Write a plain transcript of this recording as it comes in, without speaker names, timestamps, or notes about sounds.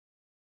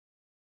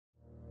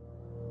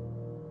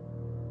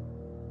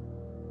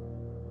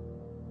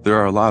There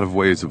are a lot of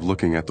ways of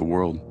looking at the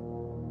world.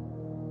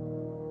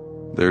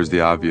 There's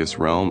the obvious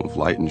realm of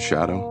light and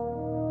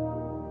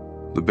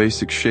shadow, the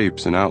basic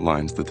shapes and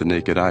outlines that the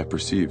naked eye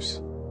perceives.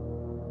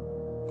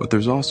 But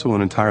there's also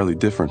an entirely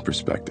different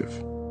perspective,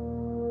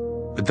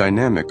 a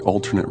dynamic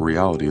alternate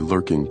reality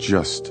lurking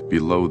just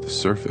below the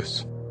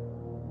surface.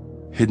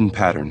 Hidden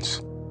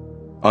patterns,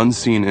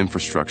 unseen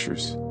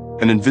infrastructures,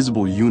 an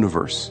invisible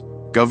universe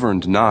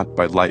governed not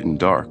by light and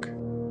dark,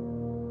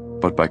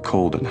 but by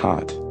cold and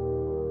hot.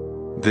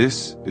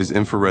 This is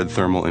infrared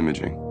thermal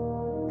imaging,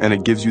 and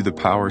it gives you the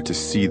power to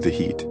see the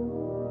heat.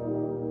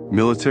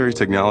 Military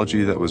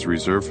technology that was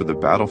reserved for the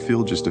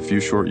battlefield just a few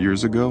short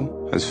years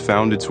ago has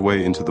found its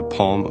way into the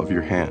palm of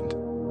your hand.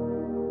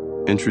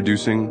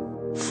 Introducing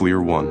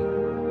FLIR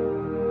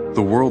ONE.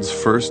 The world's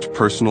first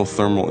personal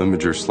thermal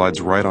imager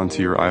slides right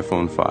onto your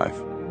iPhone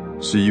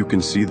 5, so you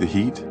can see the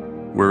heat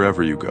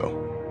wherever you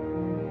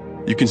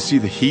go. You can see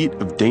the heat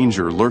of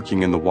danger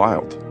lurking in the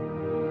wild,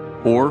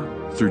 or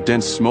through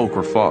dense smoke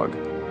or fog.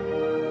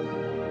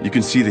 You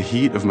can see the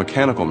heat of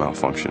mechanical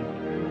malfunction,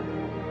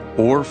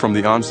 or from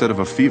the onset of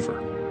a fever.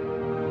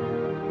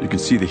 You can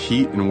see the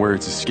heat and where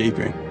it's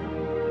escaping,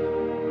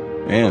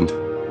 and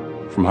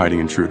from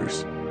hiding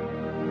intruders.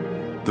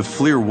 The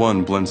FLIR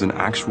ONE blends an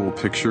actual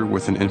picture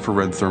with an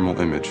infrared thermal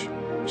image,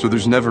 so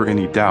there's never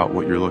any doubt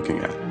what you're looking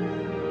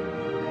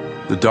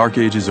at. The dark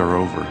ages are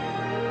over,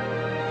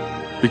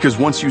 because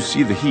once you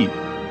see the heat,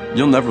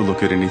 you'll never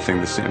look at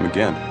anything the same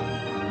again.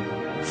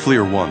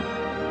 FLIR ONE.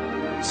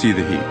 See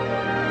the heat.